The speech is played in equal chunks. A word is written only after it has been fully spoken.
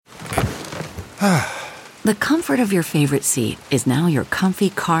The comfort of your favorite seat is now your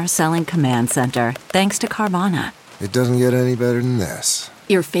comfy car selling command center, thanks to Carvana. It doesn't get any better than this.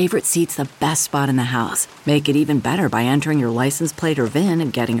 Your favorite seat's the best spot in the house. Make it even better by entering your license plate or VIN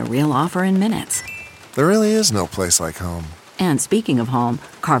and getting a real offer in minutes. There really is no place like home. And speaking of home,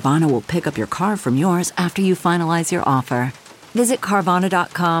 Carvana will pick up your car from yours after you finalize your offer. Visit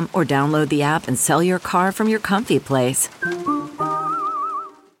Carvana.com or download the app and sell your car from your comfy place.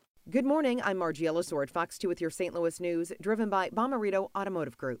 Good morning, I'm Margie Ellisor at Fox 2 with your St. Louis news, driven by Bomarito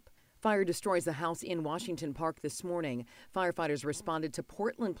Automotive Group. Fire destroys a house in Washington Park this morning. Firefighters responded to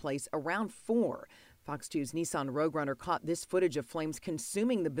Portland Place around 4. Fox 2's Nissan Rogue Runner caught this footage of flames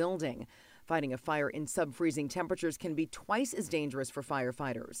consuming the building. Fighting a fire in sub-freezing temperatures can be twice as dangerous for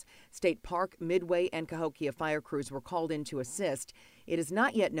firefighters. State Park, Midway, and Cahokia fire crews were called in to assist. It is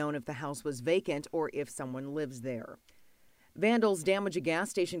not yet known if the house was vacant or if someone lives there. Vandals damage a gas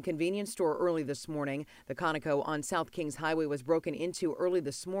station convenience store early this morning. The Conoco on South Kings Highway was broken into early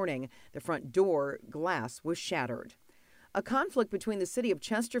this morning. The front door glass was shattered. A conflict between the city of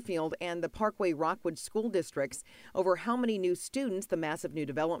Chesterfield and the Parkway Rockwood school districts over how many new students the massive new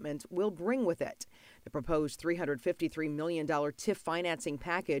development will bring with it. The proposed $353 million TIF financing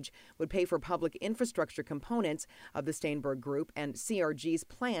package would pay for public infrastructure components of the Steinberg Group and CRG's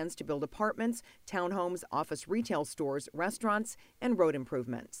plans to build apartments, townhomes, office retail stores, restaurants, and road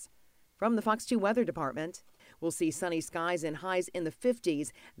improvements. From the Fox 2 Weather Department, we'll see sunny skies and highs in the 50s.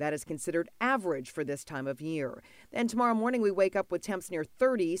 That is considered average for this time of year. Then tomorrow morning we wake up with temps near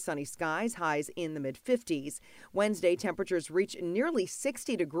 30, sunny skies, highs in the mid-50s. Wednesday, temperatures reach nearly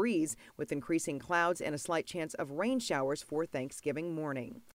 60 degrees with increasing clouds and a slight chance of rain showers for Thanksgiving morning.